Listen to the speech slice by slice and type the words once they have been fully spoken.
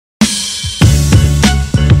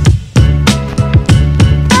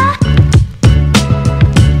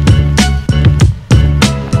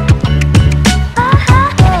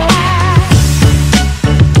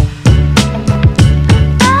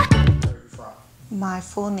My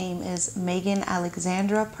full name is Megan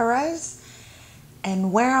Alexandra Perez,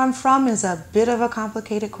 and where I'm from is a bit of a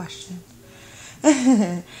complicated question.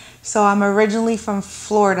 So I'm originally from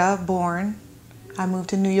Florida, born. I moved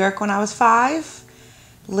to New York when I was 5,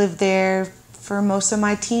 lived there for most of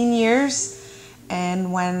my teen years,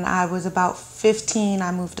 and when I was about 15,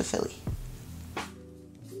 I moved to Philly.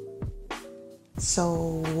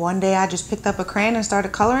 So one day I just picked up a crayon and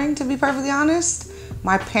started coloring, to be perfectly honest.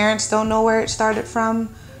 My parents don't know where it started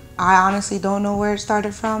from. I honestly don't know where it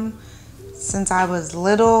started from. Since I was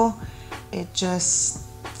little, it just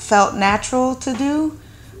felt natural to do.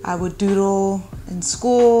 I would doodle in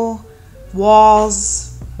school,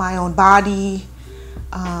 walls, my own body.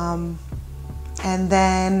 And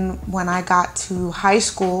then when I got to high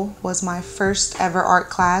school was my first ever art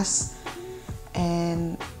class.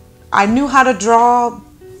 And I knew how to draw,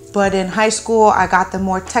 but in high school I got the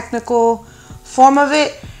more technical form of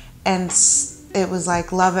it, and it was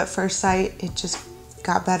like love at first sight. It just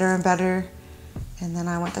got better and better, and then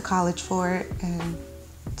I went to college for it, and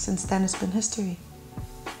since then it's been history.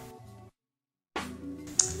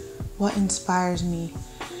 What inspires me?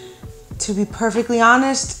 To be perfectly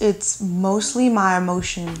honest, it's mostly my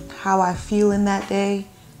emotion, how I feel in that day.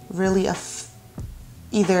 Really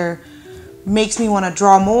either makes me want to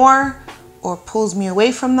draw more or pulls me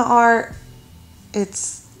away from the art.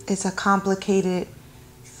 It's a complicated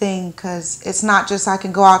thing, because it's not just I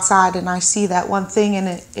can go outside and I see that one thing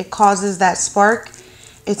and it causes that spark.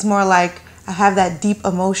 It's more like I have that deep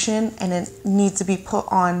emotion and it needs to be put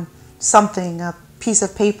on something, a piece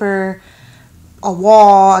of paper, a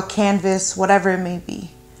wall, a canvas, whatever it may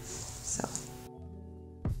be. So,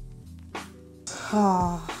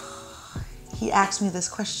 he asked me this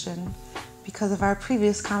question because of our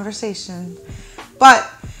previous conversation, but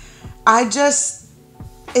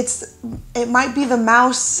it might be the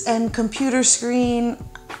mouse and computer screen.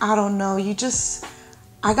 I don't know.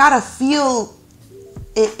 I gotta feel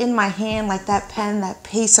it in my hand, like that pen, that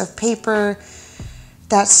piece of paper,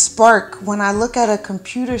 that spark. When I look at a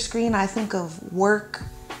computer screen, I think of work,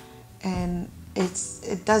 and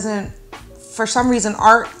it doesn't, for some reason,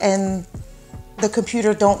 art and the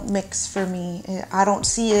computer don't mix for me. I don't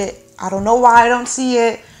see it. I don't know why I don't see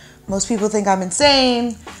it. Most people think I'm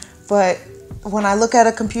insane, but when I look at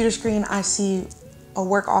a computer screen, I see a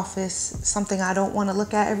work office, something I don't want to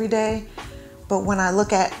look at every day. But when I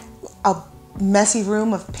look at a messy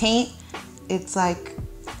room of paint, it's like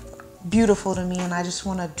beautiful to me, and I just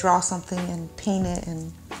want to draw something and paint it,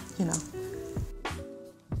 and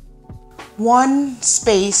One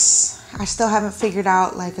space, I still haven't figured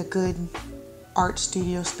out like a good art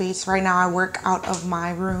studio space. Right now I work out of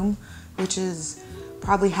my room, which is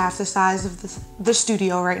probably half the size of the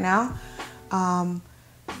studio right now.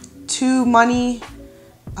 Two, money.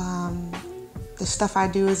 The stuff I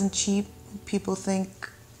do isn't cheap. People think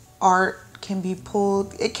art can be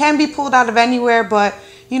pulled. It can be pulled out of anywhere, but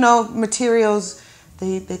materials,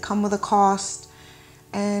 they come with a cost.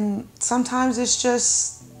 And sometimes it's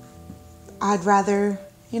just, I'd rather,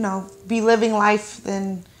 be living life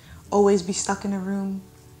than always be stuck in a room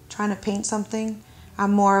trying to paint something.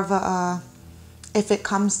 I'm more of a, if it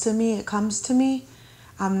comes to me, it comes to me.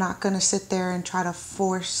 I'm not gonna sit there and try to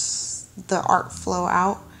force the art flow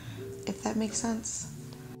out, if that makes sense.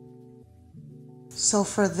 So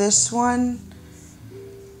for this one,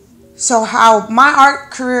 so how my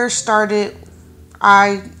art career started,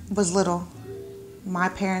 I was little. My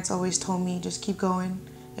parents always told me, just keep going.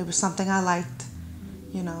 It was something I liked,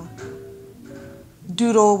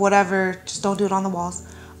 doodle, whatever, just don't do it on the walls.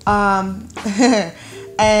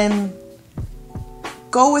 And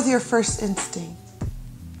go with your first instinct.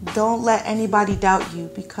 Don't let anybody doubt you,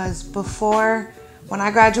 because before, when I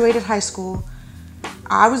graduated high school,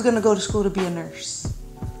 I was gonna go to school to be a nurse.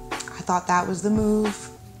 I thought that was the move.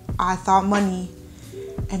 I thought money.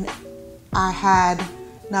 And I had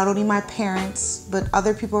not only my parents, but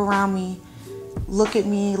other people around me look at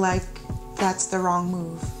me like that's the wrong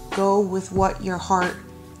move. Go with what your heart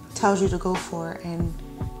tells you to go for. And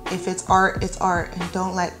if it's art, it's art. And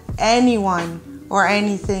don't let anyone or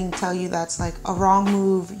anything tell you that's like a wrong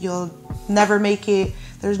move. You'll never make it.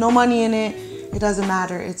 There's no money in it. It doesn't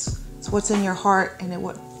matter. It's what's in your heart and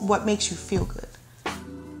what makes you feel good.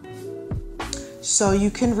 So you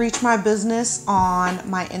can reach my business on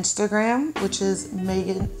my Instagram, which is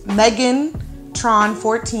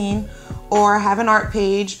MeganTron14, or I have an art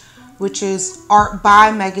page, which is Art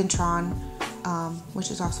by Megantron, which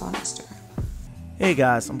is also on Instagram. Hey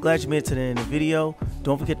guys, I'm glad you made it to the end of the video.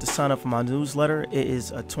 Don't forget to sign up for my newsletter. It is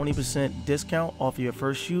a 20% discount off of your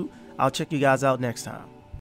first shoot. I'll check you guys out next time.